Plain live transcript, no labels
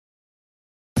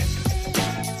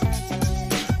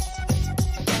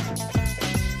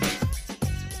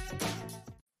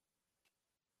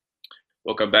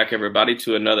Welcome back, everybody,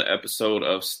 to another episode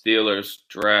of Steelers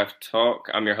Draft Talk.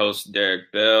 I'm your host,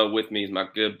 Derek Bell. With me is my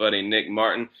good buddy, Nick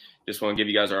Martin. Just want to give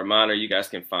you guys a reminder, you guys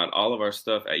can find all of our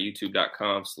stuff at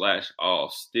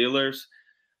youtube.com/allsteelers.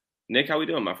 Nick, how we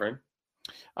doing, my friend?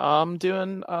 I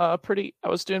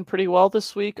was doing pretty well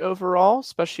this week overall,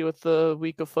 especially with the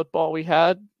week of football we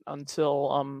had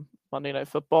until Monday Night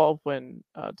Football when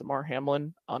Damar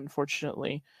Hamlin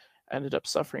unfortunately ended up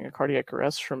suffering a cardiac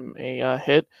arrest from a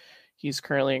hit. He's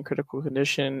currently in critical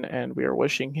condition, and we are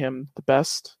wishing him the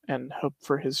best and hope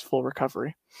for his full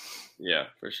recovery. Yeah,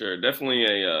 for sure.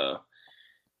 Definitely a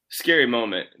scary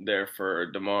moment there for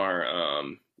Damar.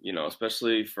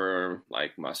 Especially for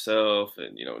like myself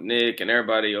and Nick and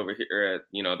everybody over here at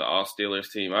the All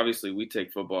Steelers team. Obviously, we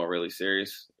take football really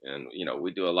serious, and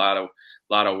we do a lot of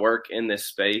work in this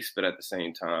space. But at the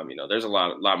same time, there's a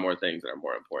lot more things that are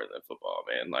more important than football,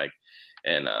 man.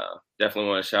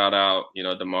 Definitely want to shout out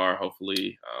Damar.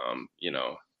 Hopefully,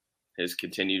 his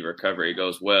continued recovery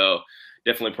goes well.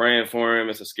 Definitely praying for him.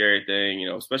 It's a scary thing,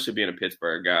 especially being a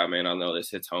Pittsburgh guy, man. I know this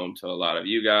hits home to a lot of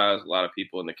you guys, a lot of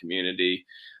people in the community.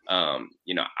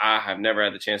 I have never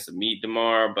had the chance to meet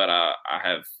Damar, but I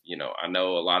have, I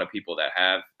know a lot of people that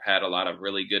have had a lot of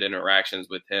really good interactions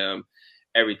with him.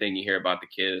 Everything you hear about the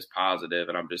kid is positive,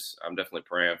 and I'm definitely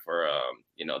praying for,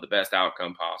 the best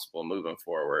outcome possible moving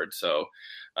forward. So,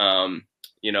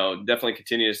 definitely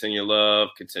continue to send your love,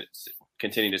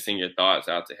 continue to send your thoughts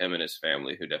out to him and his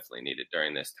family who definitely need it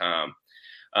during this time.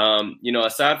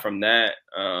 Aside from that,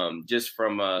 just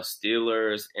from a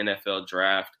Steelers NFL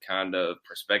draft kind of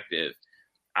perspective,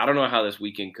 I don't know how this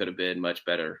weekend could have been much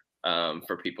better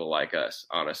for people like us,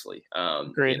 honestly.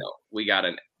 Great. We got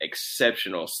an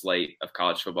exceptional slate of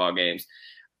college football games.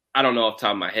 I don't know off the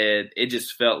top of my head. It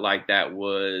just felt like that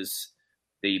was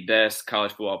the best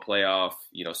college football playoff,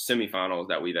 semifinals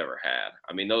that we've ever had.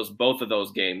 I mean, both of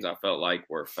those games I felt like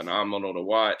were phenomenal to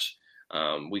watch.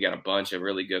 We got a bunch of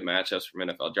really good matchups from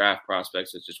NFL draft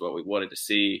prospects, which is what we wanted to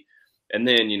see. And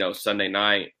then, Sunday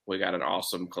night, we got an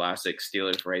awesome classic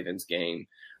Steelers-Ravens game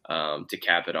to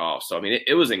cap it off. So, I mean,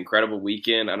 it was an incredible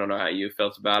weekend. I don't know how you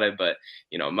felt about it, but,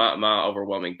 my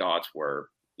overwhelming thoughts were,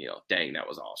 dang, that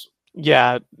was awesome.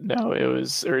 Yeah, no, it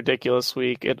was a ridiculous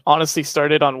week. It honestly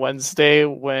started on Wednesday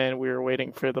when we were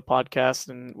waiting for the podcast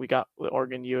and we got the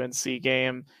Oregon UNC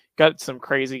game. Got some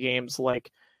crazy games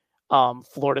like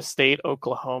Florida State,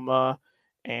 Oklahoma,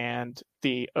 and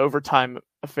the overtime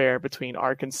affair between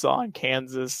Arkansas and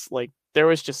Kansas. Like there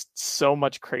was just so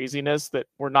much craziness that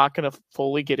we're not going to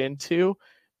fully get into,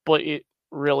 but it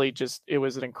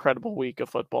was an incredible week of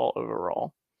football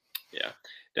overall. Yeah,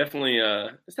 definitely.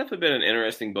 It's definitely been an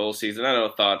interesting bowl season. I know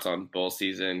thoughts on bowl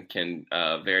season can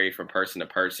vary from person to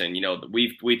person.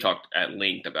 We talked at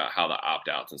length about how the opt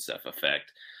outs and stuff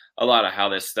affect a lot of how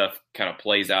this stuff kind of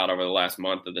plays out over the last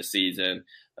month of the season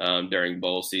during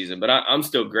bowl season. But I'm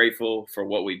still grateful for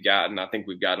what we've gotten. I think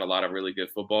we've gotten a lot of really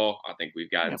good football. I think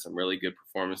we've gotten some really good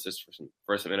performances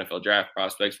for some NFL draft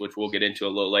prospects, which we'll get into a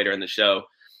little later in the show.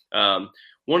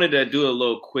 Wanted to do a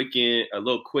little quick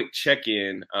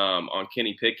check-in on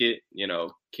Kenny Pickett.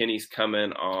 Kenny's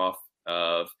coming off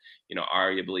of,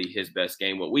 arguably his best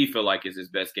game, what we feel like is his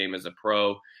best game as a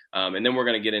pro. And then we're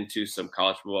going to get into some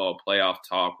college football playoff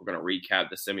talk. We're going to recap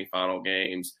the semifinal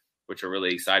games, which are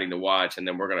really exciting to watch. And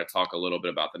then we're going to talk a little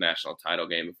bit about the national title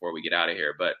game before we get out of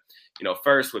here. But,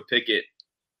 first with Pickett,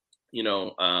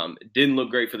 it didn't look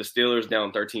great for the Steelers,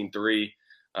 down 13-3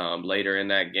 later in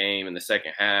that game in the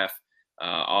second half.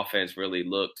 Offense really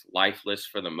looked lifeless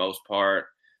for the most part.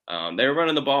 They were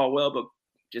running the ball well, but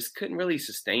just couldn't really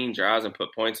sustain drives and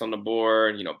put points on the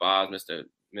board. Boz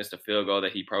missed a field goal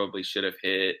that he probably should have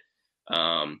hit.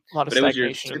 A lot of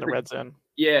stagnation in the red zone.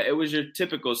 Yeah, it was your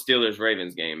typical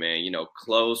Steelers-Ravens game, man.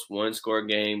 Close, one-score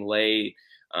game, late.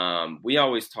 We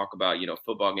always talk about,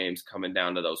 football games coming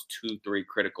down to those 2-3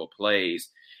 critical plays.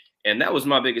 And that was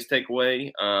my biggest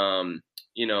takeaway.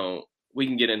 We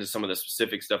can get into some of the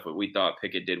specific stuff that we thought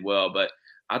Pickett did well, but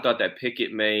I thought that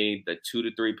Pickett made the 2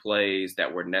 to 3 plays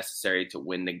that were necessary to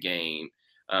win the game.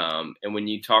 And when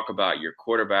you talk about your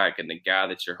quarterback and the guy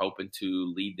that you're hoping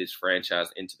to lead this franchise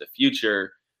into the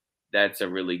future, that's a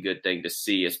really good thing to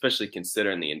see, especially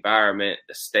considering the environment,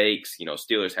 the stakes.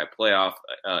 Steelers have playoff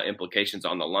implications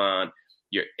on the line.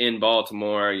 You're in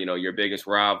Baltimore, your biggest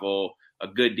rival, a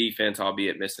good defense,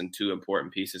 albeit missing 2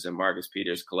 important pieces in Marcus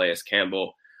Peters, Calais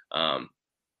Campbell.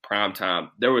 Prime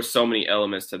time. There were so many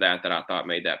elements to that I thought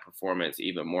made that performance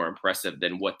even more impressive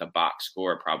than what the box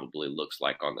score probably looks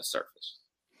like on the surface.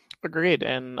 Agreed.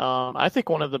 And I think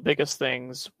one of the biggest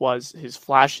things was his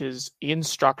flashes in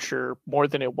structure more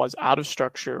than it was out of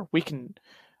structure. We can,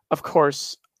 of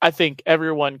course, I think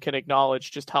everyone can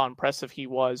acknowledge just how impressive he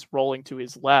was rolling to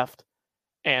his left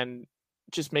and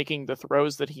just making the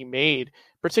throws that he made,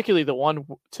 particularly the one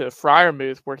to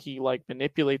Fryermuth where he like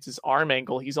manipulates his arm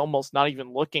angle. He's almost not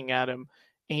even looking at him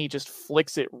and he just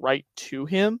flicks it right to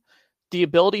him. The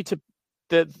ability to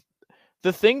the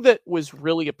the thing that was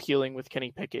really appealing with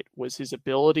Kenny Pickett was his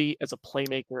ability as a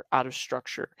playmaker out of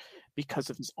structure because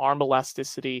of his arm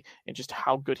elasticity and just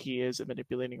how good he is at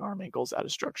manipulating arm angles out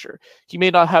of structure. He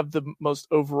may not have the most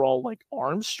overall like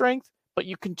arm strength, but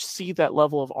you can see that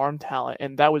level of arm talent.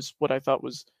 And that was what I thought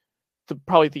was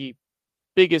probably the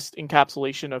biggest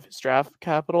encapsulation of his draft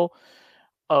capital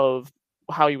of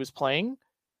how he was playing.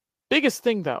 Biggest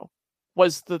thing though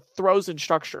was the throws and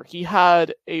structure. He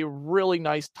had a really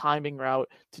nice timing route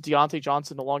to Deontay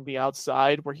Johnson along the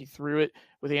outside where he threw it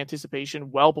with anticipation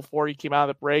well before he came out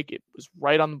of the break. It was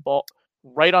right on the ball,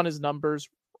 right on his numbers,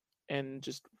 and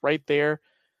just right there.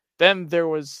 Then there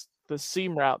was the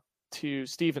seam route to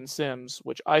Steven Sims,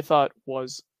 which I thought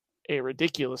was a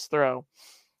ridiculous throw.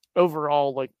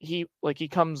 Overall, he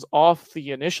comes off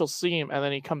the initial seam and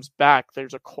then he comes back. They're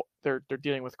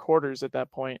dealing with quarters at that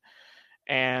point,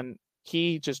 and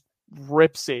he just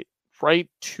rips it right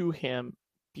to him.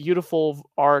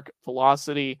 Beautiful arc,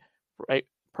 velocity, right,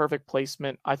 perfect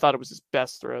placement. I thought it was his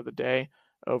best throw of the day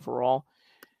overall.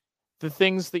 The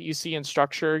things that you see in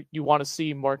structure, you want to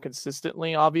see more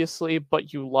consistently, obviously,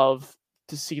 but you love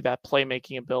to see that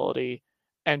playmaking ability,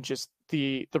 and just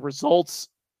the results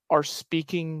are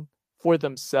speaking for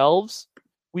themselves.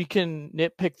 We can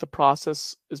nitpick the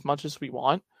process as much as we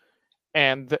want,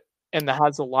 and that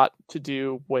has a lot to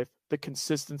do with the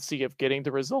consistency of getting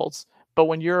the results. But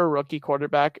when you're a rookie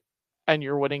quarterback and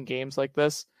you're winning games like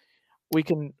this, we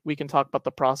can talk about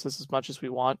the process as much as we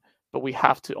want, but we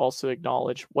have to also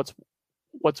acknowledge what's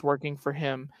working for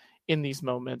him in these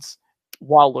moments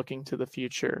while looking to the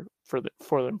future for the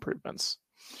improvements.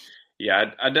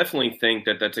 Yeah, I definitely think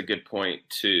that that's a good point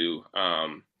too.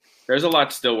 There's a lot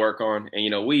to still work on,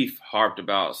 and we've harped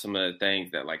about some of the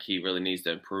things that like he really needs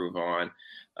to improve on,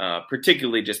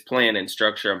 particularly just playing in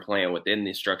structure and playing within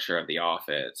the structure of the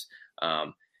offense.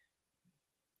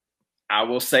 I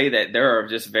will say that there are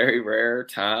just very rare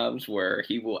times where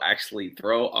he will actually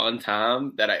throw on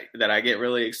time that I get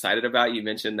really excited about. You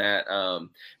mentioned that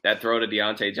throw to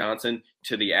Deontay Johnson.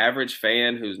 To the average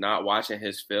fan who's not watching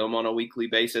his film on a weekly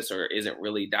basis or isn't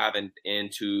really diving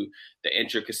into the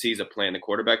intricacies of playing the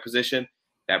quarterback position,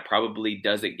 that probably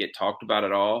doesn't get talked about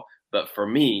at all. But for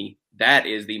me, that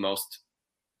is the most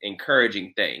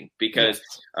encouraging thing because,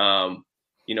 Yes.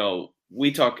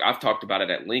 I've talked about it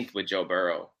at length with Joe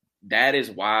Burrow. That is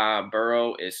why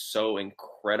Burrow is so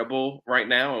incredible right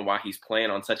now and why he's playing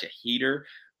on such a heater,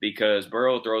 because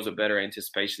Burrow throws a better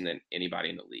anticipation than anybody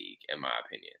in the league, in my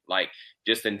opinion. Like,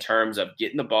 just in terms of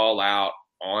getting the ball out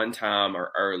on time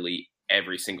or early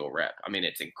every single rep. I mean,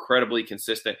 it's incredibly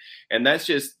consistent. And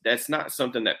that's not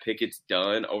something that Pickett's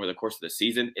done over the course of the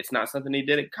season. It's not something he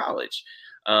did in college.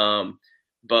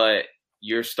 But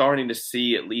you're starting to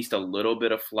see at least a little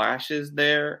bit of flashes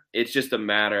there. It's just a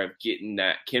matter of getting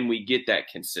that. Can we get that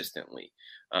consistently?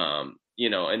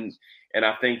 And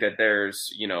I think that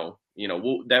there's,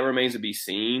 that remains to be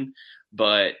seen.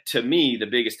 But to me, the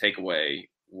biggest takeaway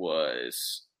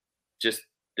was just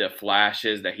the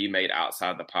flashes that he made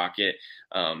outside the pocket.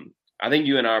 I think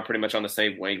you and I are pretty much on the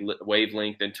same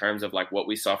wavelength in terms of like what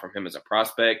we saw from him as a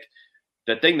prospect.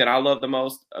 The thing that I love the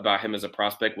most about him as a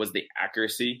prospect was the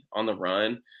accuracy on the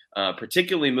run,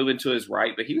 particularly moving to his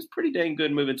right, but he was pretty dang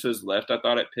good moving to his left, I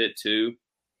thought, at Pitt too.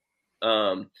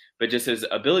 But just his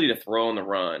ability to throw on the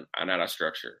run and out of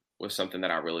structure was something that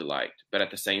I really liked. But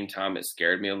at the same time, it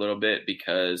scared me a little bit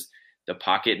because the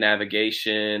pocket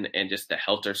navigation and just the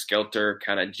helter-skelter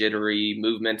kind of jittery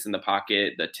movements in the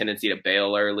pocket, the tendency to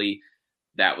bail early,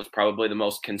 that was probably the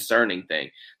most concerning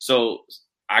thing. So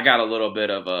I got a little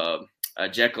bit of a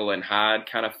Jekyll and Hyde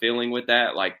kind of feeling with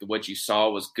that. Like what you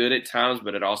saw was good at times,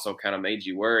 but it also kind of made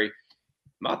you worry.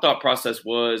 My thought process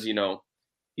was,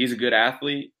 he's a good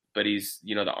athlete, but he's,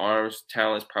 the arms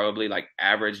talent is probably like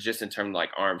average just in terms of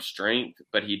like arm strength,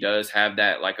 but he does have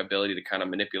that like ability to kind of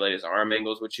manipulate his arm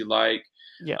angles, which you like.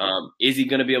 Yeah. Is he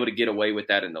going to be able to get away with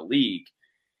that in the league?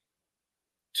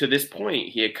 To this point,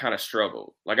 he had kind of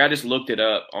struggled. Like I just looked it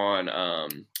up on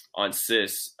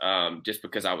CIS just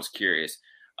because I was curious.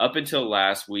 Up until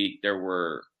last week, there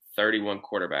were 31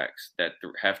 quarterbacks that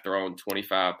have thrown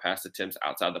 25 pass attempts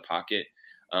outside the pocket.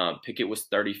 Pickett was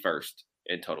 31st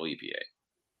in total EPA.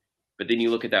 But then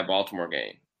you look at that Baltimore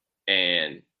game,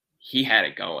 and he had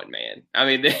it going, man. I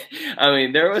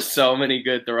mean, there was so many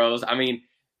good throws. I mean,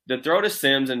 the throw to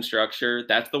Sims in structure,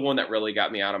 that's the one that really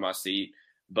got me out of my seat.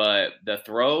 But the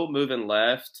throw moving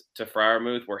left to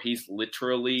Freiermuth, where he's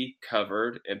literally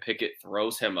covered and Pickett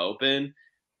throws him open,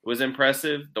 was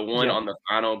impressive. The one Yeah. on the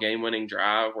final game-winning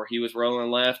drive where he was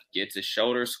rolling left, gets his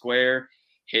shoulder square,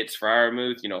 hits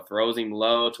Freiermuth, throws him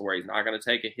low to where he's not going to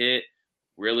take a hit.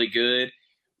 Really good.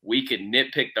 We could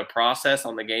nitpick the process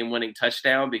on the game-winning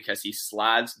touchdown because he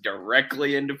slides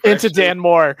directly into pressure. Into Dan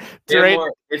Moore. Dan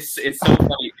Moore, it's so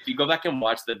funny. If you go back and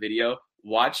watch the video,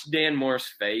 watch Dan Moore's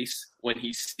face when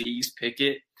he sees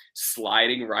Pickett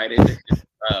sliding right into his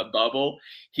bubble.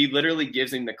 He literally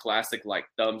gives him the classic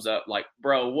thumbs up,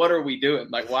 bro, what are we doing?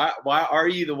 Why are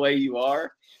you the way you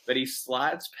are? But he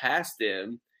slides past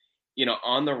him,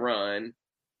 on the run,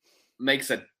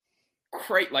 makes a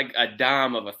a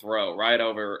dime of a throw right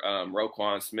over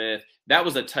Roquan Smith. That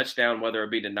was a touchdown, whether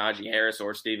it be to Najee Harris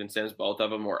or Steven Sims. Both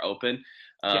of them were open.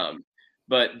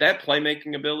 But that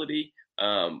playmaking ability,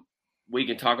 we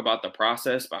can talk about the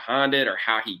process behind it or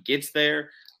how he gets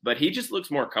there. But he just looks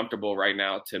more comfortable right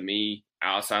now to me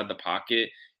outside the pocket.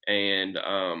 And,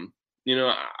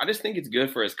 I just think it's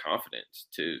good for his confidence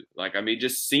too.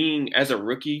 Just seeing as a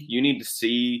rookie, you need to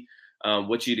see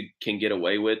what you can get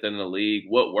away with in the league,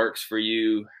 what works for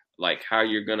you, how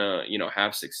you're gonna,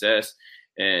 have success,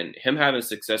 and him having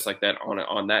success like that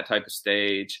on that type of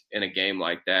stage in a game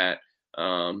like that,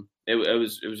 it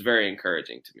was very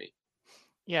encouraging to me.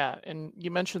 Yeah, and you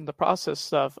mentioned the process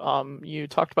stuff. You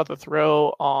talked about the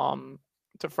throw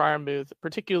to Freiermuth,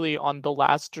 particularly on the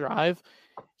last drive.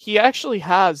 He actually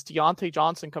has Deontay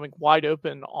Johnson coming wide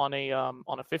open on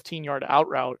a 15-yard out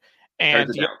route,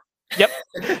 and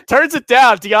turns it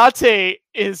down. Deontay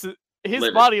his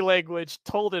body language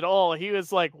told it all. He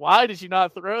was like, "Why did you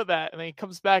not throw that?" And then he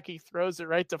comes back, he throws it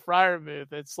right to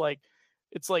Freiermuth. It's like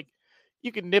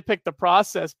you can nitpick the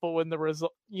process, but when the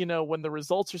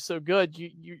results are so good,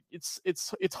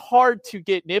 it's hard to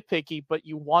get nitpicky, but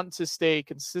you want to stay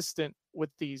consistent with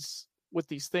these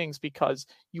things because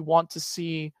you want to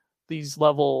see these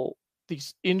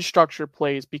in structure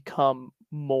plays become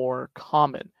more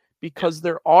common, because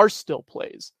there are still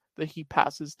plays that he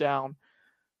passes down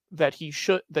that he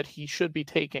should be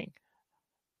taking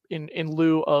in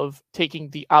lieu of taking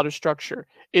the out of structure.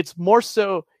 It's more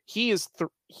so he is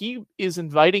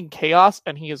inviting chaos,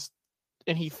 and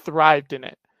he thrived in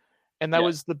it. And that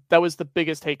was the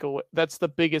biggest takeaway. That's the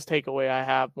biggest takeaway I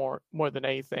have more than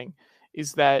anything,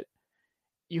 is that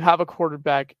you have a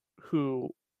quarterback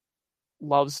who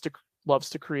loves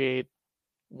to create,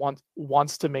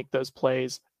 wants to make those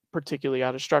plays, particularly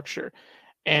out of structure.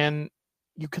 And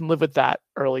you can live with that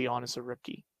early on as a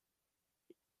rookie.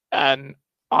 And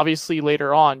obviously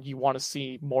later on, you want to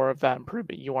see more of that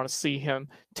improvement. You want to see him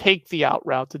take the out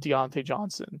route to Deontay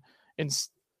Johnson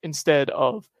instead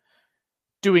of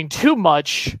doing too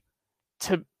much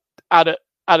out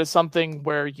of something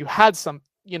where you had some,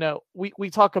 we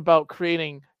talk about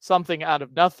creating something out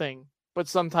of nothing, but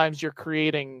sometimes you're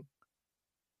creating,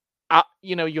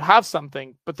 you have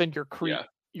something, but then you're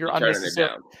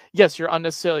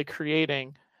unnecessarily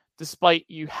creating, despite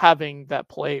you having that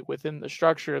play within the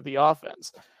structure of the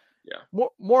offense. Yeah.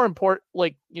 More important,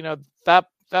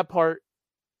 that part,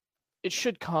 it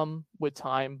should come with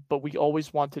time, but we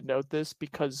always want to note this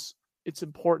because it's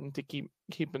important to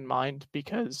keep in mind,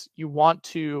 because you want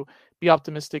to be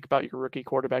optimistic about your rookie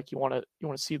quarterback. You want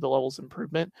to see the levels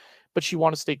improvement, but you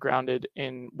want to stay grounded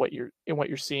in what you're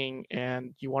seeing,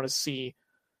 and you want to see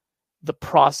the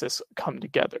process come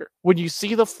together. When you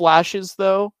see the flashes,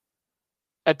 though,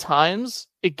 at times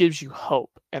it gives you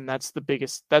hope, and that's the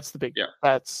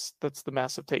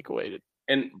massive takeaway.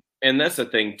 And that's the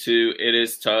thing too. It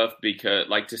is tough because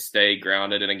to stay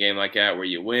grounded in a game like that where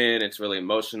you win, it's really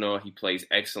emotional. He plays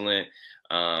excellent.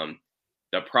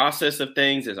 The process of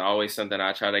things is always something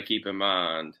I try to keep in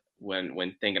mind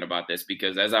when thinking about this,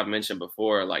 because as I've mentioned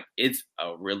before, it's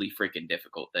a really freaking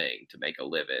difficult thing to make a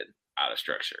living out of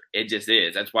structure. It just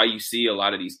is. That's why you see a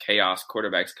lot of these chaos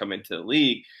quarterbacks come into the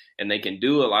league, and they can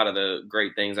do a lot of the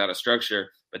great things out of structure,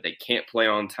 but they can't play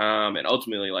on time, and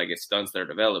ultimately it stunts their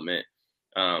development.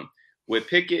 With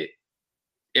Pickett,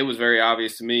 it was very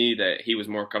obvious to me that he was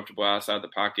more comfortable outside the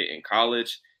pocket in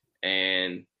college,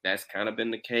 and that's kind of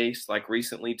been the case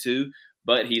recently too,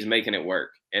 but he's making it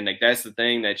work. And that's the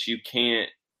thing that you can't,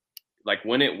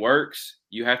 when it works,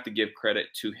 you have to give credit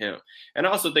to him. And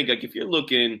I also think if you're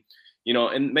looking,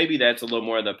 and maybe that's a little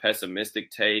more of the pessimistic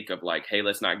take of hey,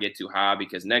 let's not get too high,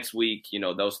 because next week,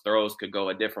 those throws could go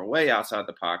a different way outside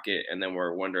the pocket. And then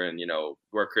we're wondering,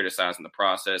 we're criticizing the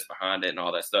process behind it and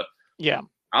all that stuff. Yeah.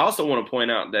 I also want to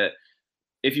point out that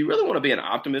if you really want to be an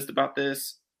optimist about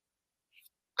this,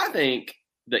 I think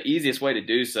the easiest way to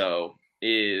do so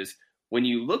is when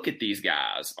you look at these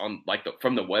guys on like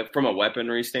from a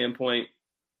weaponry standpoint,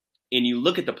 and you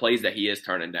look at the plays that he is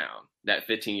turning down, that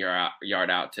 15-yard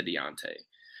out to Deontay.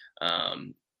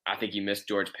 I think he missed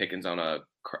George Pickens on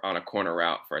a corner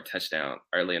route for a touchdown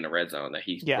early in the red zone that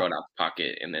he Yeah. rode out the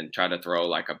pocket and then tried to throw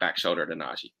like a back shoulder to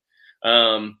Najee.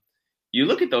 You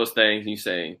look at those things and you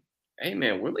say, hey,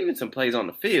 man, we're leaving some plays on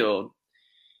the field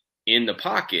in the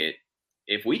pocket.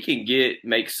 If we can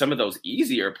make some of those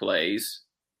easier plays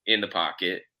in the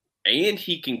pocket and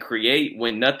he can create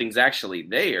when nothing's actually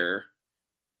there,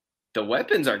 the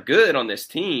weapons are good on this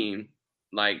team.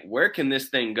 Like, where can this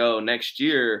thing go next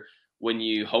year when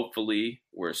you hopefully,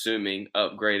 we're assuming,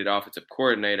 upgraded offensive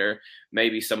coordinator,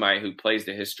 maybe somebody who plays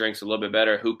to his strengths a little bit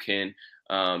better, who can,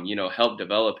 help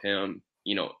develop him,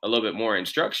 a little bit more in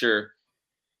structure.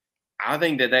 I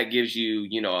think that gives you,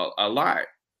 a lot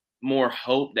more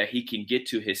hope that he can get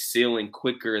to his ceiling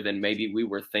quicker than maybe we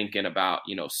were thinking about,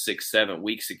 6-7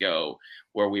 weeks ago,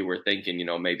 where we were thinking,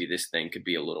 maybe this thing could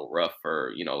be a little rough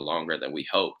for, longer than we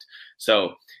hoped.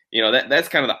 So, that's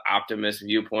kind of the optimist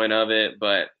viewpoint of it.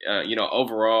 But,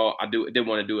 overall, I did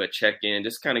want to do a check-in,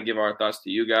 just kind of give our thoughts to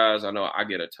you guys. I know I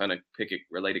get a ton of Pickett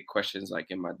related questions like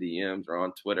in my DMs or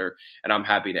on Twitter, and I'm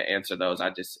happy to answer those.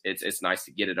 It's nice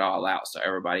to get it all out so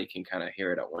everybody can kind of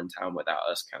hear it at one time without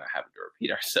us kind of having to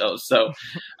repeat ourselves. So,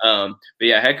 but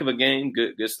yeah, heck of a game.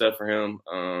 Good stuff for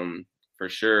him. For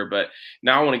sure. But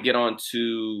now I want to get on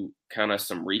to kind of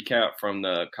some recap from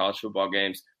the college football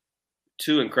games.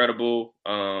 Two incredible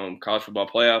college football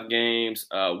playoff games.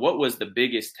 What was the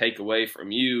biggest takeaway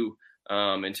from you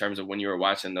in terms of when you were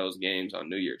watching those games on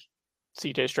New Year's?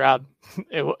 CJ Stroud.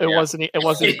 It wasn't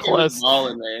He close. was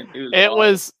balling,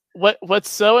 man. What's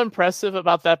so impressive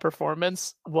about that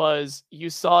performance was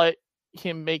you saw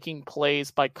him making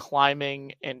plays by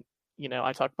climbing, and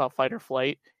I talked about fight or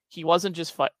flight. He wasn't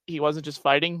just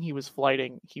fighting, he was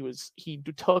flighting. He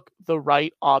took the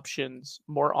right options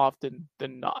more often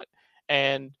than not.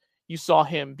 And you saw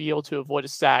him be able to avoid a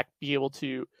sack, be able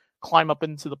to climb up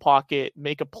into the pocket,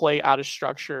 make a play out of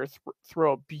structure,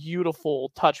 throw a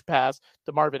beautiful touch pass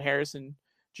to Marvin Harrison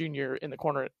Jr. in the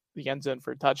corner of the end zone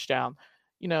for a touchdown.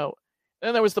 Then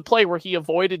there was the play where he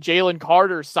avoided Jalen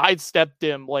Carter, sidestepped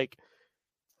him. Like,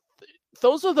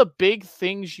 those are the big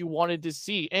things you wanted to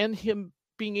see. And him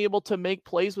being able to make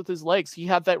plays with his legs. He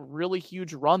had that really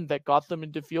huge run that got them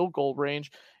into field goal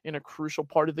range in a crucial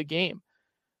part of the game.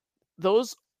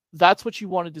 That's what you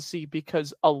wanted to see,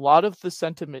 because a lot of the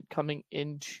sentiment coming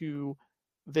into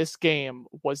this game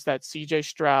was that CJ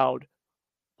Stroud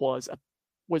was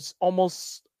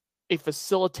almost a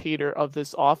facilitator of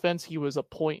this offense. He was a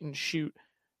point and shoot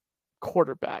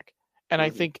quarterback. And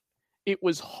I think it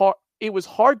was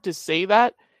hard to say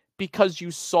that, because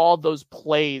you saw those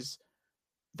plays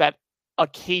that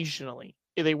occasionally,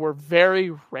 they were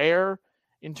very rare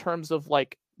in terms of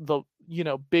like the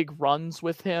big runs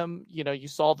with him. You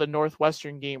saw the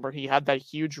Northwestern game where he had that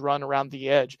huge run around the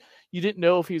edge. You didn't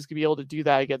know if he was going to be able to do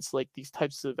that against like these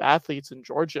types of athletes in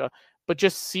Georgia, but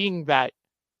just seeing that,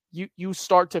 you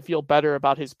start to feel better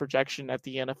about his projection at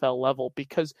the NFL level,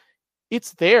 because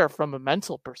it's there from a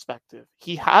mental perspective.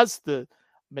 He has the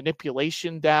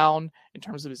manipulation down in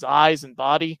terms of his eyes and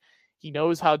body. He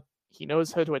knows how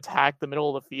to attack the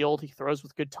middle of the field. He throws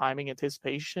with good timing,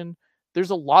 anticipation.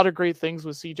 There's a lot of great things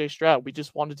with CJ Stroud. We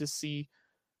just wanted to see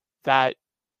that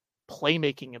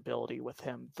playmaking ability with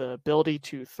him, the ability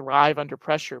to thrive under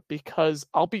pressure, because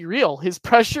I'll be real, his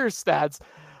pressure stats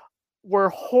were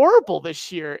horrible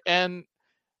this year. And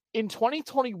in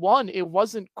 2021, it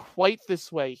wasn't quite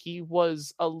this way. He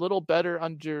was a little better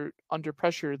under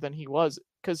pressure than he was,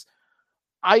 because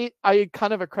I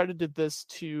kind of accredited this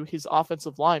to his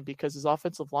offensive line, because his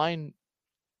offensive line,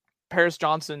 Paris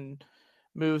Johnson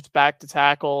moved back to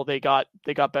tackle. They got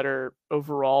better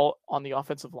overall on the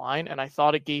offensive line, and I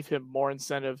thought it gave him more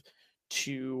incentive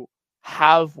to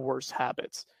have worse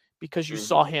habits, because you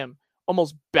saw him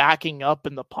almost backing up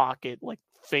in the pocket, like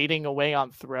fading away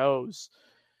on throws.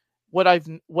 What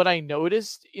I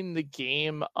noticed in the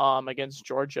game against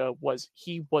Georgia was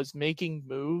he was making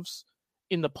moves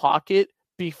in the pocket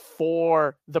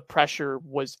before the pressure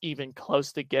was even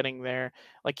close to getting there.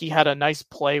 Like, he had a nice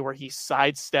play where he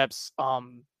sidesteps,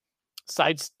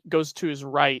 goes to his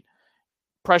right,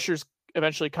 pressures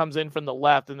eventually comes in from the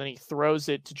left, and then he throws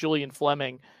it to Julian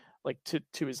Fleming, like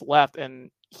to his left. And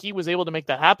he was able to make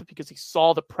that happen because he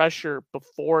saw the pressure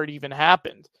before it even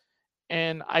happened.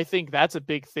 And I think that's a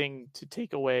big thing to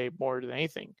take away more than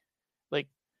anything. Like,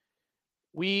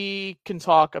 we can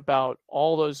talk about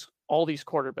all these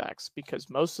quarterbacks, because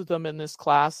most of them in this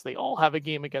class, they all have a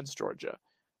game against Georgia.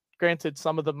 Granted,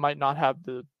 some of them might not have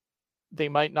the they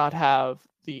might not have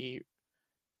the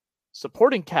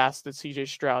supporting cast that CJ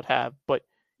Stroud had, but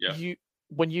Yeah.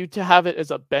 when you to have it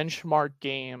as a benchmark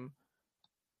game,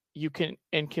 you can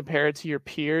and compare it to your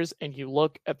peers, and you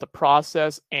look at the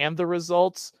process and the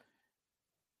results.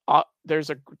 There's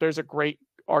a great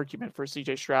argument for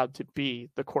CJ Stroud to be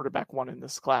the quarterback one in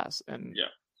this class, and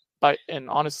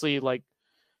honestly, like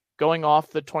going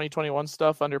off the 2021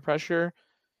 stuff under pressure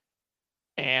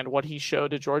and what he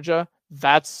showed at Georgia,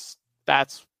 that's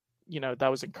that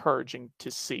was encouraging to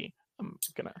see.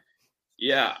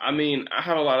 Yeah, I mean, I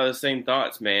have a lot of the same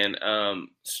thoughts, man.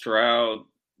 Stroud,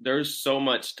 there's so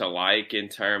much to like in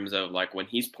terms of like when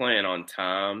he's playing on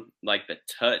time, like the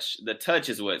touch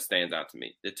is what stands out to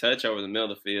me. The touch over the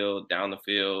middle of the field, down the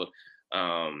field.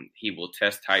 He will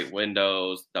test tight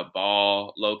windows. The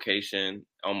ball location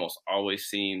almost always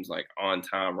seems like on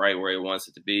time, right where he wants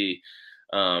it to be.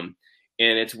 And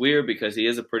it's weird because he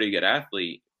is a pretty good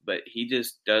athlete, but he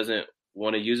just doesn't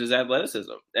want to use his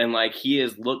athleticism. And like he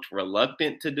has looked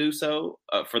reluctant to do so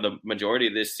for the majority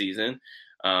of this season.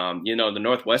 The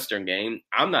Northwestern game,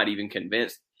 I'm not even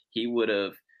convinced he would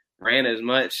have ran as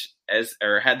much as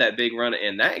or had that big run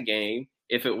in that game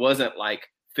if it wasn't like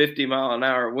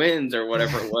 50-mile-an-hour winds or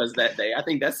whatever it was that day. I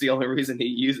think that's the only reason he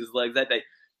used his legs that day.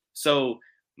 So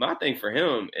my thing for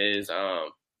him is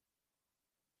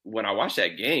when I watched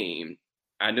that game,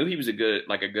 I knew he was a good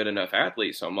enough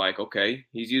athlete. So I'm like, okay,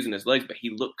 he's using his legs, but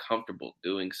he looked comfortable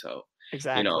doing so.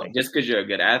 Exactly. Just because you're a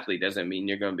good athlete doesn't mean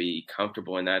you're going to be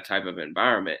comfortable in that type of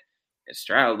environment. And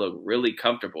Stroud looked really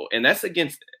comfortable. And that's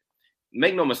against,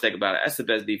 make no mistake about it, that's the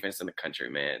best defense in the country,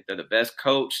 man. They're the best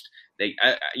coached.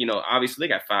 Obviously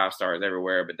they got 5 stars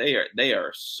everywhere, but they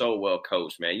are so well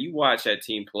coached, man. You watch that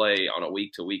team play on a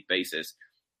week-to-week basis.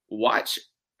 Watch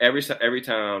every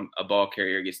time a ball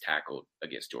carrier gets tackled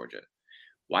against Georgia.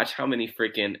 Watch how many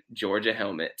freaking Georgia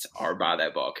helmets are by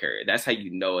that ball carrier. That's how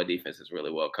you know a defense is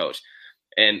really well coached.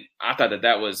 And I thought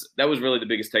that was really the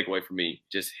biggest takeaway for me.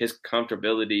 Just his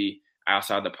comfortability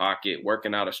outside the pocket,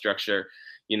 working out a structure.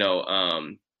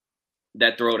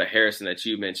 That throw to Harrison that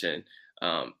you mentioned.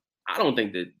 I don't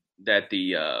think that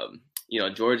the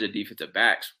Georgia defensive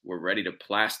backs were ready to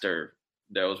plaster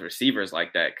those receivers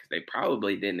like that because they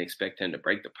probably didn't expect him to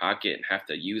break the pocket and have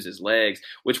to use his legs,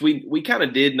 which we kind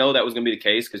of did know that was going to be the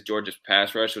case because Georgia's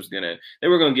pass rush they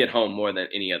were going to get home more than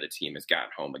any other team has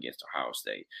gotten home against Ohio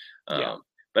State.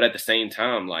 But at the same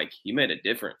time, like he made a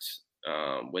difference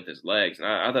with his legs, and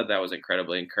I thought that was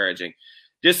incredibly encouraging.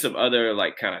 Just some other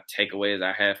like kind of takeaways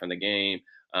I had from the game.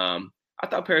 I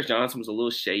thought Paris Johnson was a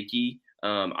little shaky.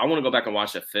 I want to go back and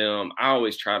watch the film. I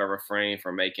always try to refrain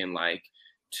from making like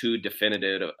too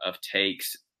definitive of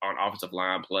takes on offensive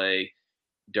line play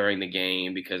during the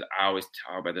game because I always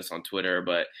talk about this on Twitter.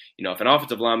 But, if an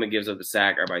offensive lineman gives up a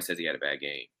sack, everybody says he had a bad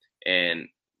game. And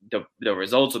the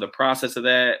results of the process of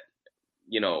that,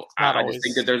 I just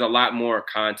think that there's a lot more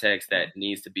context that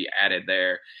needs to be added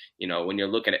there. When you're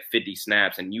looking at 50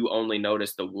 snaps and you only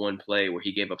notice the one play where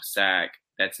he gave up a sack,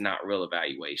 that's not real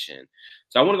evaluation.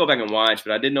 So I want to go back and watch,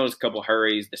 but I did notice a couple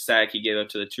hurries. The sack he gave up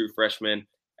to the true freshman,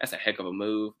 that's a heck of a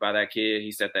move by that kid.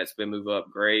 He set that spin move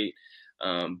up great.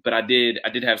 But I did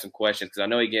have some questions because I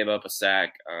know he gave up a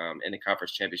sack in the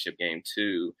conference championship game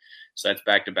too. So that's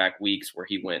back-to-back weeks where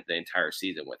he went the entire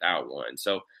season without one.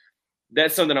 So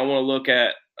that's something I want to look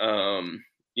at.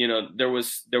 There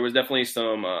was definitely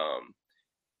some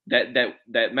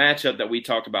that matchup that we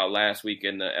talked about last week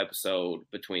in the episode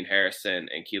between Harrison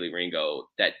and Keely Ringo.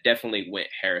 That definitely went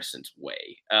Harrison's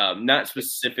way. Not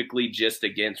specifically just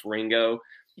against Ringo,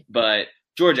 but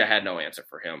Georgia had no answer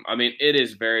for him. I mean, it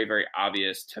is very, very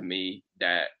obvious to me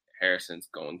that Harrison's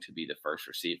going to be the first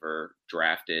receiver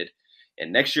drafted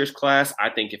in next year's class. I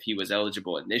think if he was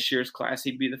eligible in this year's class,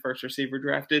 he'd be the first receiver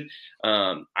drafted.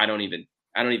 I don't even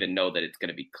know that it's going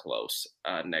to be close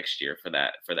next year for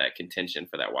that contention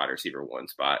for that wide receiver 1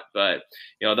 spot. But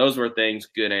those were things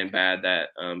good and bad that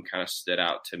kind of stood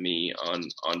out to me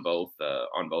on both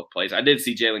plays. I did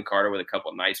see Jalen Carter with a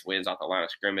couple nice wins off the line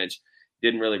of scrimmage.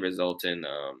 Didn't really result in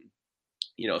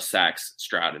sacks.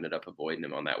 Stroud ended up avoiding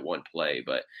him on that one play,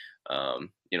 but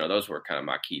those were kind of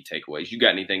my key takeaways. You got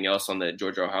anything else on the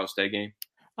Georgia Ohio State game?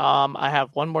 I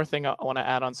have one more thing I want to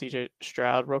add on CJ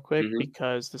Stroud real quick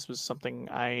because this was something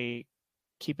I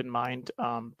keep in mind.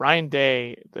 Ryan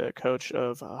Day, the coach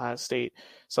of Ohio State,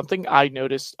 something I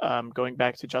noticed going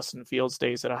back to Justin Fields'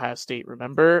 days at Ohio State.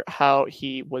 Remember how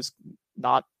he was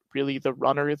not really the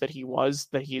runner that he's in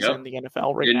the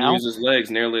NFL right now? Didn't use his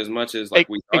legs nearly as much as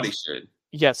we thought he should.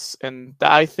 Yes, and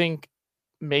I think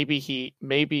maybe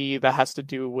that has to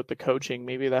do with the coaching.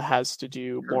 Maybe that has to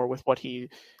do more with what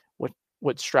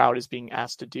what Stroud is being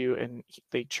asked to do, and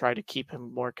they try to keep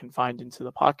him more confined into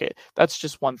the pocket. That's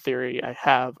just one theory I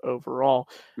have overall.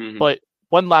 Mm-hmm. But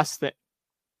one last thing,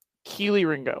 Keely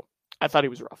Ringo, I thought he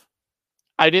was rough.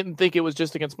 I didn't think it was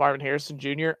just against Marvin Harrison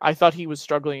Jr. I thought he was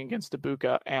struggling against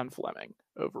Ibuka and Fleming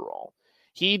overall.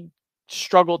 He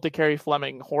struggled to carry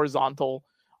Fleming horizontal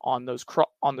on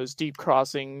those deep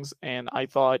crossings, and I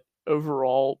thought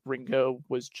overall Ringo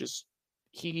was just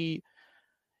he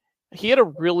had a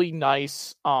really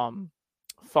nice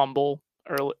fumble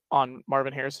early on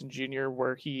Marvin Harrison Jr.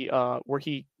 where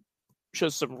he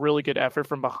shows some really good effort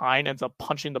from behind, ends up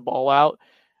punching the ball out,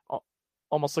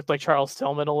 almost looked like Charles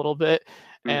Tillman a little bit,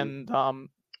 Mm-hmm.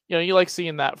 and you like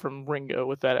seeing that from Ringo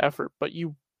with that effort, but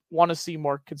you want to see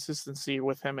more consistency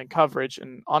with him in coverage.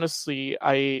 And honestly,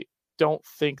 I don't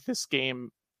think this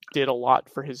game did a lot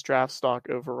for his draft stock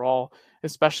overall,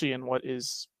 especially in what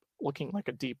is looking like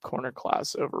a deep corner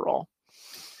class overall.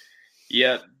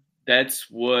 Yeah, that's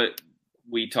what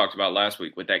we talked about last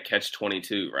week with that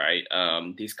catch-22, right?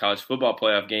 These college football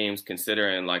playoff games,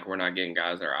 considering like we're not getting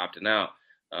guys that are opting out,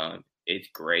 it's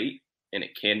great, and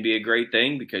it can be a great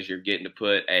thing because you're getting to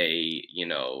put a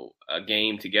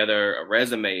game together, a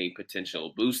resume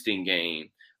potential boosting game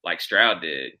like Stroud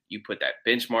did. You put that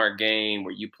benchmark game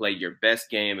where you play your best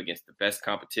game against the best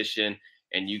competition,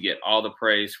 and you get all the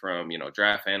praise from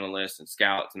draft analysts and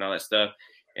scouts and all that stuff.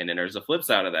 And then there's a flip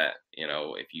side of that.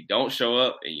 If you don't show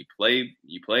up and you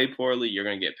play poorly, you're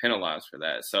going to get penalized for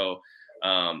that. So,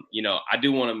 I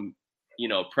do want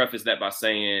to, preface that by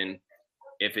saying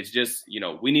if it's just,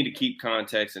 we need to keep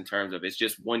context in terms of it's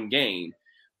just one game.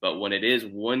 But when it is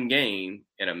one game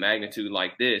in a magnitude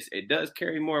like this, it does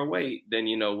carry more weight than,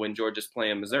 when Georgia's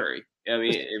playing Missouri. I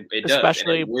mean, it does. And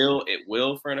Especially it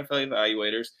will for NFL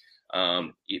evaluators.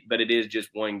 But it is just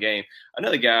one game.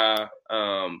 Another guy,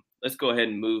 let's go ahead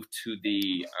and move to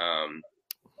the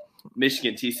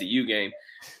Michigan TCU game.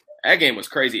 That game was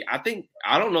crazy. I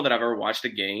don't know that I've ever watched a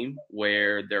game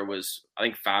where there was, I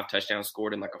think, 5 touchdowns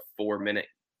scored in like a 4-minute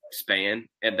span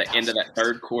at the end of that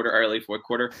third quarter, early fourth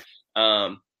quarter.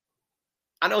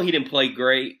 I know he didn't play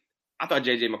great. I thought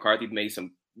JJ McCarthy made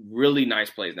some really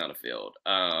nice plays down the field.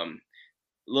 A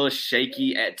little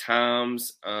shaky at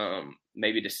times,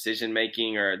 maybe decision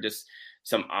making or just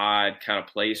some odd kind of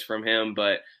plays from him.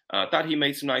 But I thought he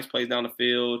made some nice plays down the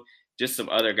field. Just some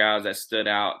other guys that stood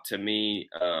out to me.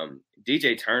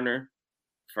 DJ Turner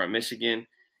from Michigan.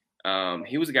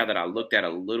 He was a guy that I looked at a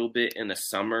little bit in the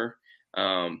summer.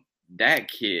 That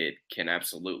kid can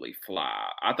absolutely fly.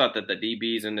 I thought that the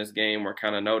DBs in this game were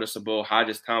kind of noticeable.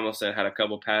 Hodges Tomlinson had a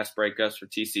couple pass breakups for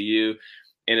TCU,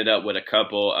 ended up with a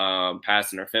couple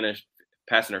pass interference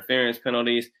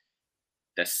penalties.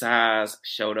 The size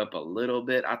showed up a little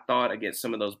bit, I thought, against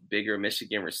some of those bigger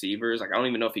Michigan receivers. Like, I don't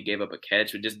even know if he gave up a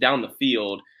catch, but just down the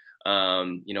field,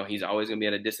 he's always going to be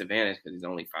at a disadvantage because he's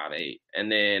only 5'8".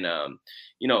 And then,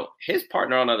 his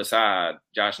partner on the other side,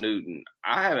 Josh Newton,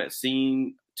 I haven't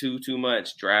seen too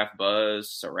much draft buzz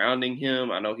surrounding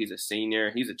him. I know he's a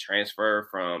senior. He's a transfer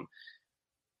from,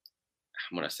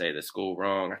 I'm going to say the school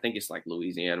wrong, I think it's like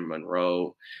Louisiana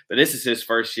Monroe. But this is his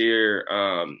first year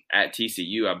at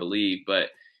TCU, I believe. But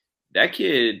that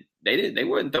kid, they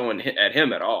weren't throwing at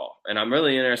him at all. And I'm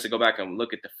really interested to go back and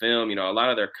look at the film. A lot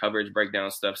of their coverage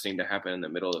breakdown stuff seemed to happen in the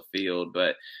middle of the field.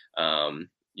 But,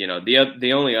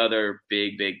 the only other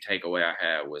big takeaway I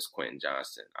had was Quentin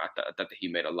Johnston. I thought that he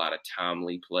made a lot of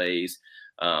timely plays.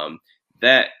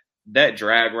 That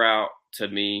drag route to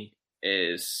me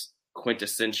is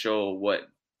quintessential what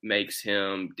makes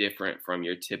him different from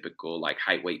your typical like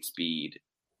height, weight, speed,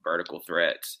 vertical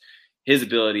threats. His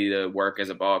ability to work as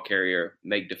a ball carrier,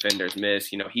 make defenders miss.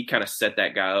 He kind of set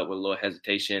that guy up with a little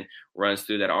hesitation, runs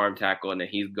through that arm tackle, and then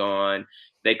he's gone.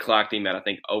 They clocked him at, I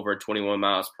think, over 21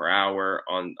 miles per hour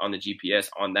on the GPS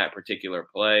on that particular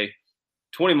play.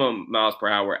 21 miles per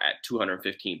hour at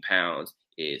 215 pounds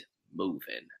is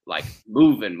moving.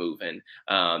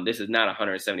 This is not a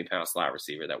 170-pound slot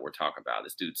receiver that we're talking about.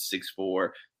 This dude's 6'4",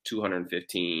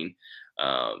 215.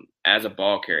 As a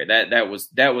ball carrier, that was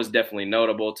definitely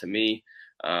notable to me.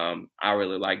 I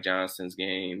really like Johnston's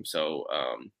game, so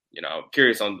I'm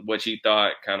curious on what you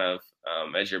thought, kind of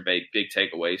as your big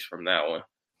takeaways from that one.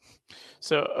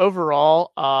 So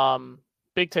overall,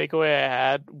 big takeaway I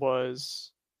had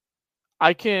was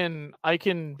I can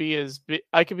be as big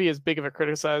of a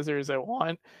criticizer as I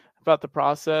want about the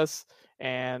process,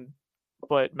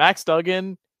 but Max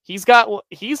Duggan, he's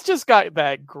just got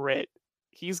that grit.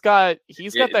 He's got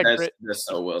that grit. That's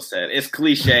so well said. It's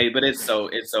cliche, but it's so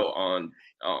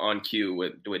on cue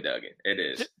with Duggan. It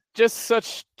is just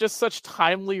such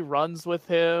timely runs with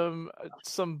him.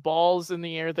 Some balls in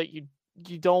the air that you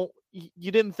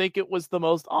you didn't think it was the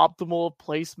most optimal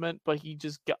placement, but he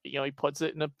just got, he puts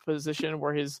it in a position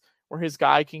where his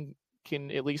guy can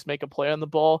at least make a play on the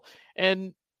ball.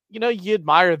 And you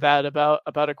admire that about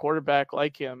a quarterback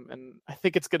like him. And I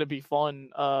think it's going to be fun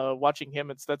watching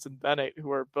him and Stetson Bennett,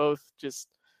 who are both just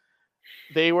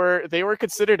they were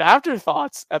considered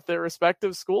afterthoughts at their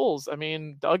respective schools. I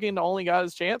mean, Duggan only got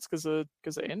his chance because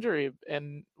of injury,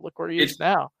 and look where he It's is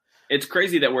now. it's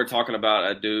crazy that we're talking about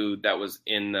a dude that was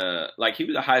in the like he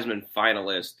was a Heisman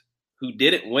finalist who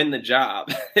didn't win the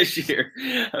job this year.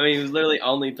 I mean, he was literally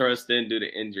only thrust in due to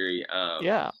injury.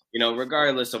 Yeah,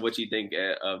 Regardless of what you think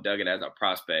of Duggan as a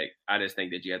prospect, I just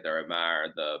think that you have to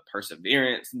admire the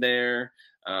perseverance there.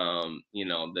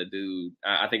 The dude,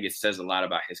 I think it says a lot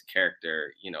about his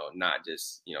character, not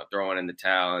just, throwing in the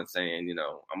towel and saying,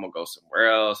 I'm going to go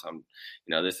somewhere else.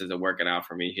 This isn't working out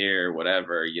for me here,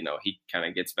 whatever. He kind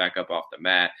of gets back up off the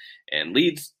mat and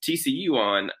leads TCU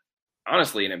on,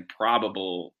 honestly, an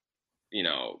improbable,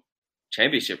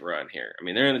 championship run here. I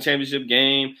mean, they're in the championship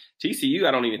game. TCU,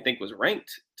 I don't even think was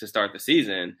ranked to start the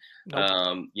season. nope.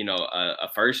 A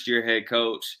first year head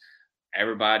coach,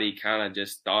 everybody kind of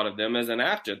just thought of them as an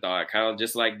afterthought, kind of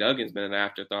just like Duggan's been an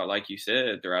afterthought, like you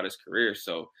said, throughout his career.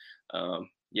 So,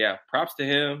 props to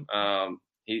him.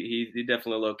 He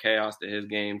definitely a little chaos to his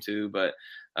game too, but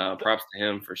props to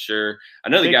him for sure.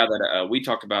 Another guy that we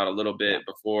talked about a little bit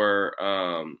before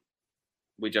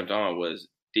we jumped on was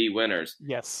D Winters.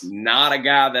 Yes. Not a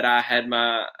guy that I had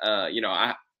my,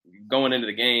 going into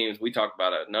the games, we talked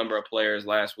about a number of players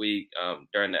last week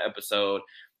during the episode.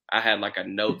 I had like a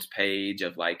notes page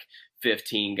of like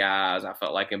 15 guys I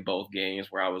felt like in both games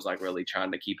where I was like really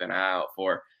trying to keep an eye out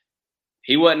for.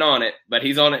 He wasn't on it, but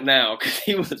he's on it now because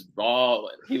he was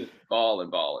balling. He was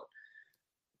balling.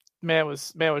 Man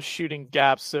was shooting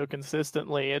gaps so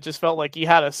consistently. It just felt like he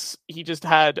just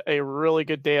had a really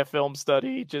good day of film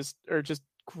study, just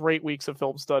great weeks of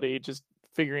film study, just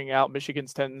figuring out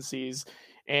Michigan's tendencies.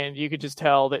 And you could just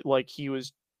tell that like he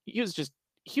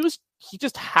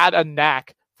just had a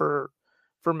knack for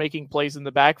making plays in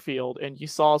the backfield, and you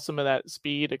saw some of that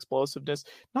speed, explosiveness.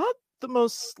 Not the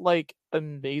most like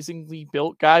amazingly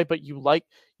built guy, but you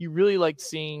really liked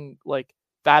seeing like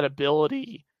that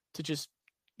ability to just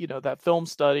that film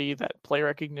study, that play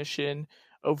recognition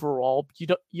overall. You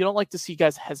don't like to see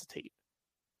guys hesitate,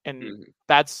 and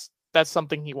that's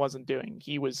something he wasn't doing.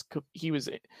 He was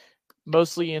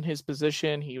mostly in his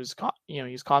position. He was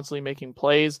constantly making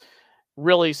plays.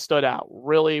 Really stood out.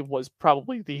 Really was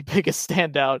probably the biggest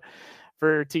standout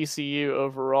for TCU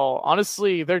overall.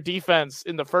 Honestly, their defense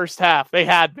in the first half, they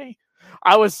had me.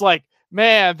 I was like,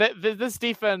 man, this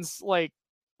defense, like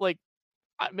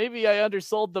maybe I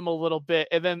undersold them a little bit.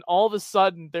 And then all of a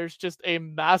sudden, there's just a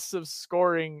massive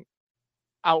scoring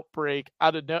outbreak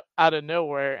out of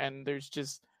nowhere, and there's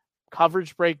just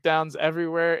coverage breakdowns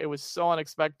everywhere. It was so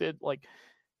unexpected. Like,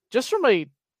 just from a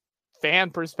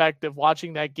fan perspective,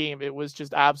 watching that game, it was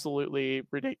just absolutely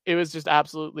ridiculous. It was just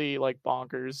absolutely like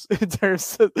bonkers.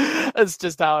 That's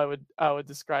just how I would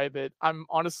describe it. I'm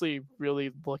honestly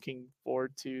really looking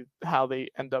forward to how they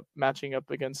end up matching up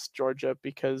against Georgia,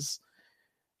 because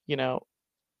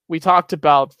we talked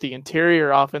about the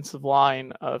interior offensive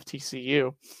line of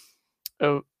TCU,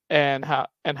 and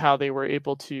how they were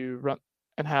able to run,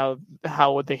 and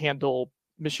how would they handle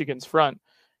Michigan's front.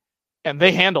 And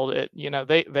they handled it.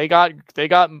 They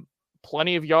got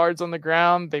plenty of yards on the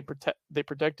ground. They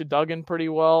protected Duggan pretty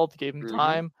well, gave him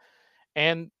time,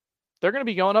 and they're going to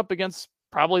be going up against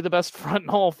probably the best front in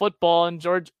all football in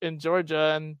Georgia, and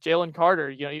Jalen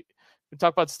Carter. We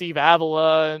talk about Steve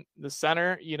Avila and the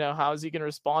center. How is he going to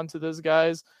respond to those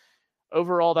guys?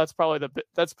 Overall, that's probably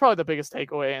the biggest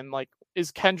takeaway. And like,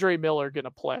 is Kendre Miller going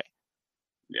to play?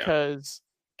 Because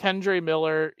Kendre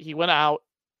Miller, he went out.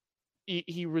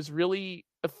 He was really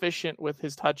efficient with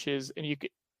his touches,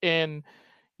 and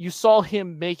you saw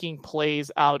him making plays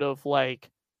out of like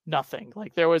nothing.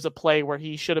 Like, there was a play where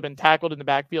he should have been tackled in the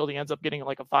backfield. He ends up getting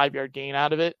like a 5-yard gain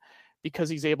out of it, because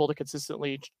he's able to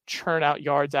consistently churn out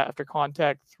yards after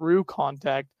contact, through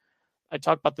contact. I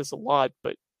talk about this a lot,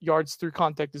 but yards through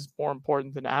contact is more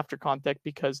important than after contact,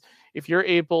 because if you're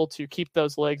able to keep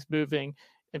those legs moving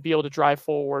and be able to drive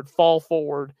forward, fall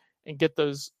forward, and get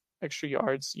those extra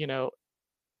yards,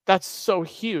 that's so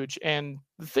huge. And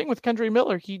the thing with Kendre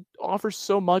Miller, he offers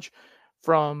so much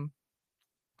from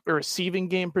a receiving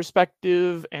game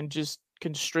perspective, and just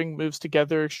can string moves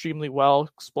together extremely well.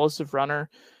 Explosive runner.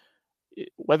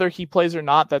 Whether he plays or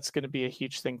not, that's going to be a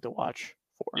huge thing to watch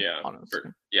for.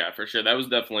 For sure. That was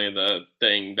definitely the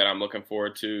thing that I'm looking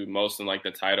forward to most in like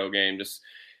the title game. Just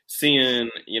seeing,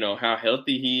 how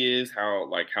healthy he is,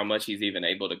 how much he's even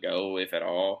able to go, if at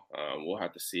all. We'll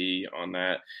have to see on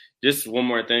that. Just one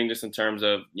more thing, just in terms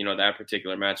of, that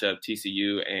particular matchup,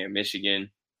 TCU and Michigan.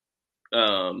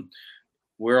 Um,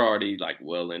 we're already like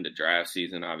well into draft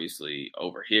season, obviously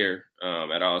over here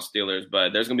at All Steelers,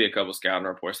 but there's gonna be a couple scouting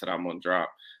reports that I'm gonna drop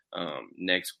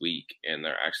next week, and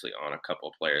they're actually on a couple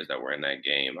of players that were in that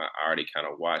game. I already kind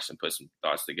of watched and put some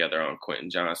thoughts together on Quentin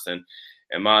Johnston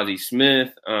and Mozzie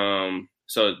Smith.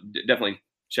 So definitely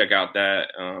check out that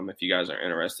if you guys are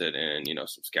interested in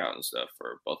some scouting stuff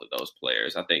for both of those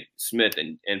players. I think Smith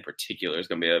in particular is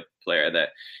going to be a player that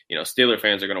Steeler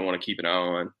fans are going to want to keep an eye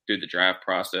on through the draft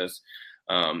process.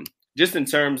 Just in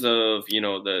terms of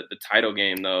the title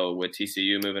game though, with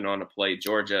TCU moving on to play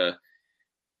Georgia,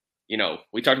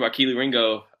 we talked about Keely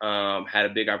Ringo had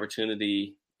a big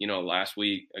opportunity last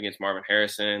week against Marvin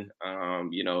Harrison.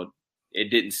 It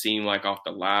didn't seem like off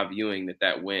the live viewing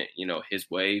that went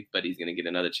his way, but he's going to get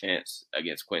another chance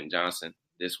against Quentin Johnston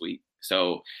this week.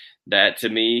 So that to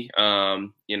me,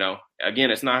 again,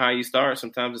 it's not how you start.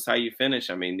 Sometimes it's how you finish.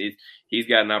 I mean, he's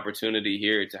got an opportunity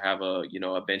here to have a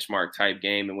benchmark type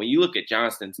game. And when you look at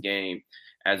Johnston's game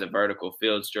as a vertical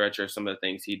field stretcher, some of the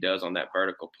things he does on that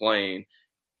vertical plane,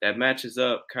 that matches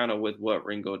up kind of with what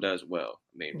Ringo does well.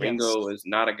 I mean, Yes. Ringo is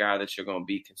not a guy that you're going to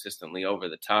beat consistently over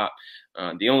the top.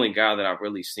 The only guy that I've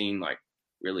really seen like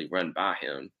really run by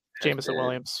him Jameson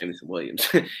Williams. Jameson Williams.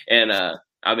 And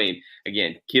I mean,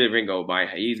 again, Keely Ringo,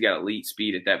 he's got elite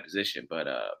speed at that position, but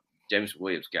Jameson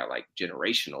Williams got like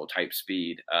generational type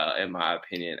speed, in my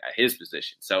opinion, at his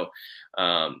position. So,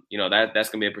 that's going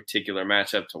to be a particular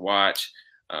matchup to watch.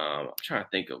 I'm trying to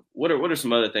think of what are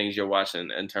some other things you're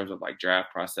watching in terms of like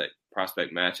draft prospect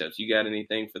matchups. You got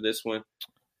anything for this one?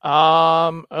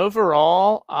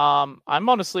 Overall, I'm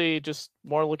honestly just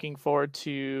more looking forward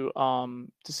to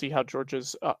see how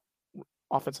Georgia's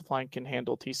offensive line can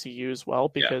handle TCU as well,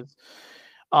 because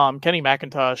Kenny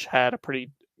McIntosh had a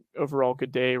pretty overall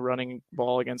good day running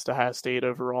ball against Ohio State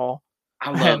overall.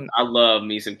 I love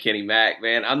me some Kenny Mack,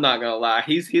 man. I'm not gonna lie,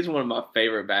 he's one of my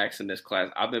favorite backs in this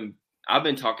class. I've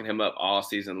been talking him up all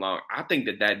season long. I think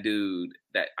that dude,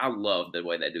 I love the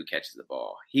way that dude catches the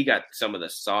ball. He got some of the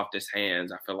softest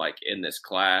hands, I feel like, in this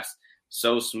class.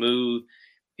 So smooth.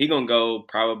 He going to go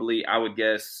probably, I would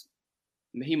guess,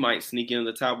 he might sneak into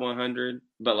the top 100.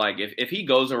 But, like, if he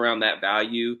goes around that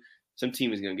value, some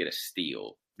team is going to get a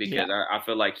steal. Because I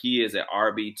feel like he is an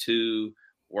RB2,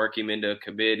 work him into a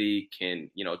committee, can,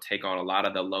 take on a lot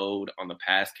of the load on the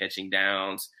pass catching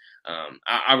downs.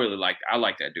 I really like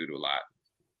that dude a lot.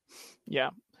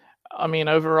 Yeah, I mean,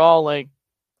 overall, like,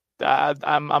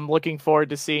 I'm looking forward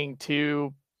to seeing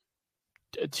two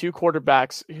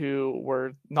quarterbacks who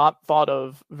were not thought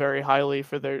of very highly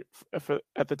for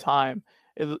at the time.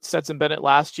 Stetson Bennett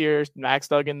last year, Max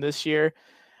Duggan this year.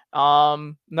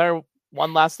 One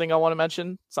last thing I want to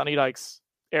mention: Sonny Dykes,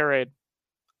 air raid.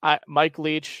 Mike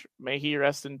Leach, may he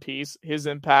rest in peace. His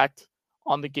impact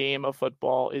on the game of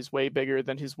football is way bigger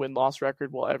than his win-loss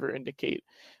record will ever indicate,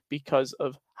 because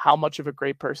of how much of a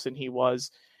great person he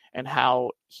was and how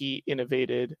he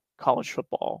innovated college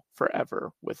football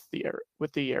forever with the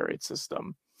air raid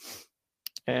system.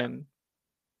 And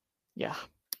yeah.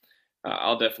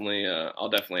 I'll definitely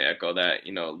echo that.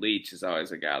 Leach is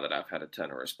always a guy that I've had a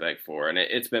ton of respect for, and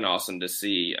it's been awesome to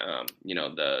see,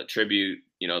 the tribute,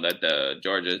 that the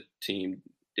Georgia team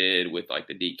did with like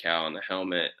the decal and the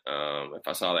helmet. If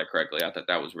I saw that correctly, I thought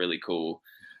that was really cool.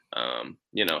 I'm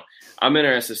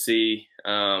interested to see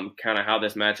kind of how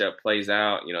this matchup plays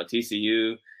out.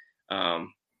 TCU.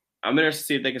 I'm interested to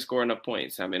see if they can score enough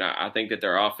points. I mean, I think that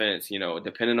their offense,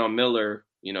 depending on Miller,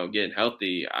 getting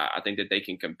healthy, I think that they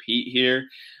can compete here.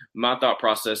 My thought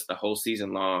process the whole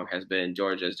season long has been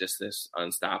Georgia's just this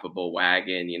unstoppable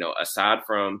wagon, aside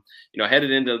from,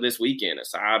 headed into this weekend,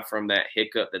 aside from that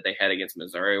hiccup that they had against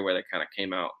Missouri, where they kind of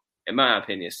came out, in my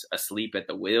opinion, asleep at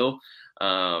the wheel.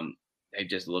 They've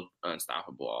just looked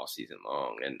unstoppable all season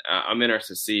long. And I'm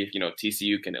interested to see if,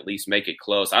 TCU can at least make it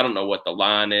close. I don't know what the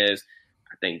line is.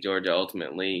 I think Georgia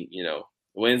ultimately,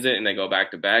 wins it and they go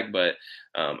back to back. But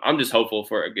I'm just hopeful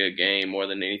for a good game more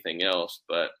than anything else.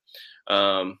 But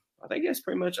I think that's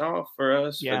pretty much all for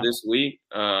us for this week.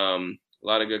 A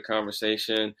lot of good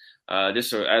conversation.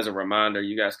 Just as a reminder,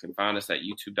 you guys can find us at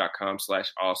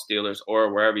youtube.com/allsteelers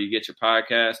or wherever you get your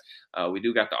podcast. We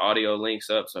do got the audio links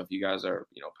up. So if you guys are,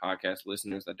 podcast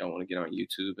listeners that don't want to get on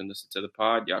YouTube and listen to the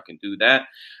pod, y'all can do that.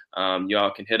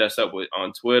 Y'all can hit us up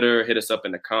on Twitter, hit us up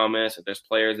in the comments. If there's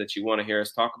players that you want to hear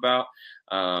us talk about,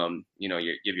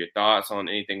 give your thoughts on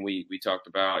anything we talked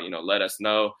about, let us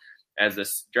know. as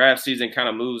this draft season kind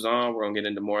of moves on, we're gonna get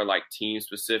into more like team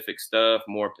specific stuff,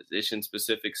 more position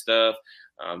specific stuff.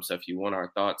 So if you want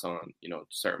our thoughts on,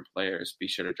 certain players, be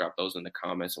sure to drop those in the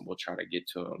comments, and we'll try to get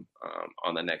to them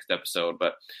on the next episode.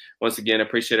 But once again,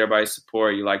 appreciate everybody's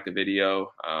support. You like the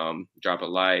video, drop a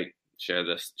like, share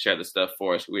the stuff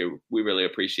for us. We really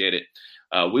appreciate it.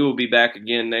 We will be back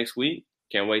again next week.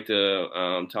 Can't wait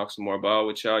to talk some more ball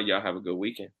with y'all. Y'all have a good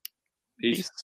weekend. Peace.